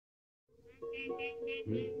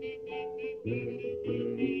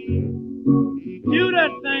Do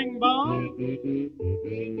that thing, boy.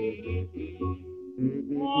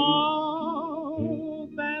 Oh,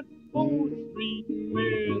 that 4th Street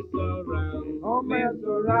mess around. Oh, mess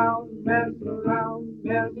around, mess around,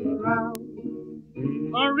 mess around.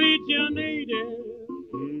 Originated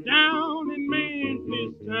down in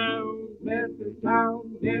Memphis town. Memphis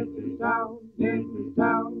town, Memphis town, Memphis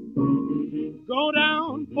town. Go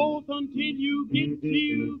down 4th until you get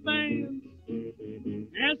to Vance.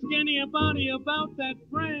 Ask anybody about that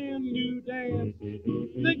brand new dance.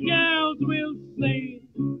 The gals will say,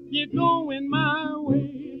 you're going my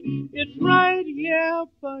way. It's right here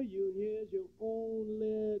for you. Here's your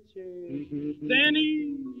only chance. Then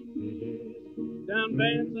ease down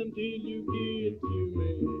Vance until you get to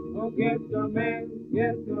me. Oh, get the man,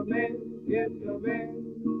 get the man, get the man.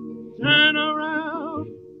 Turn around,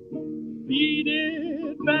 beat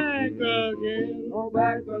it back again. Oh,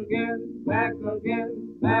 back again, back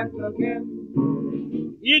again, back again.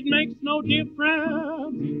 It makes no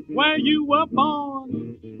difference where you were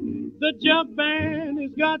born. The jug band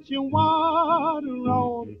has got your water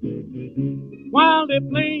on while they're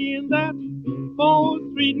playing that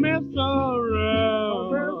 4th Street mess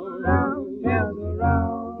around. Mess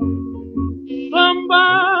around.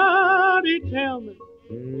 Somebody tell me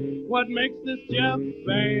what makes this jug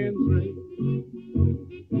band ring.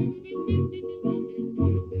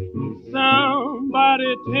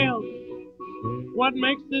 Somebody tell me what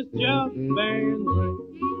makes this jug band ring.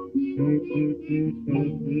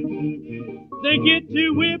 They get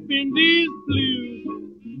to whipping these blues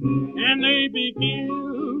and they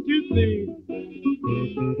begin to think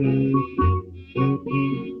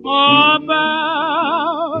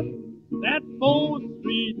about that 4th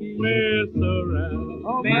Street mess around.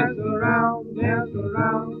 Oh, mess around, mess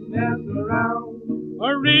around, mess around.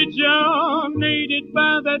 Originated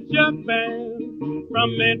by the jug band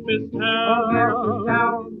from Memphis town. Oh, Memphis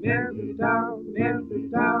town, Memphis town,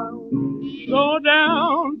 Memphis town. Go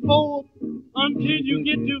down 4th until you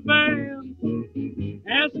get to Vance.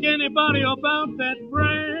 Ask anybody about that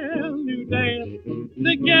brand new dance.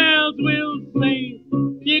 The gals will say,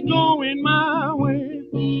 you're going my way.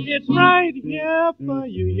 It's right here for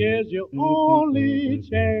you. Here's your only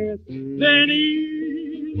chance. Then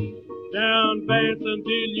ease down Vance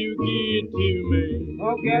until you get to me.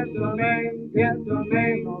 Oh, get the man, get the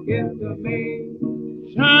man, oh, get the man.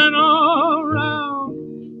 Turn around,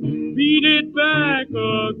 beat it back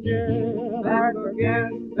again. Back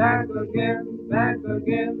again, back again, back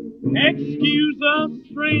again. Excuse us,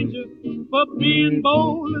 strangers, for being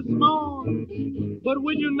bold and small, but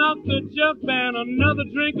will you knock the jug band another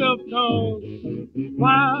drink of tone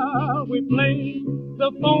while we play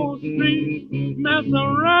the 4th Street mess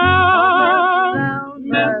around,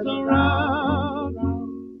 mess around?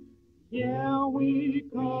 Yeah, we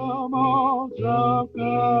come all drunk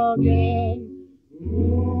again.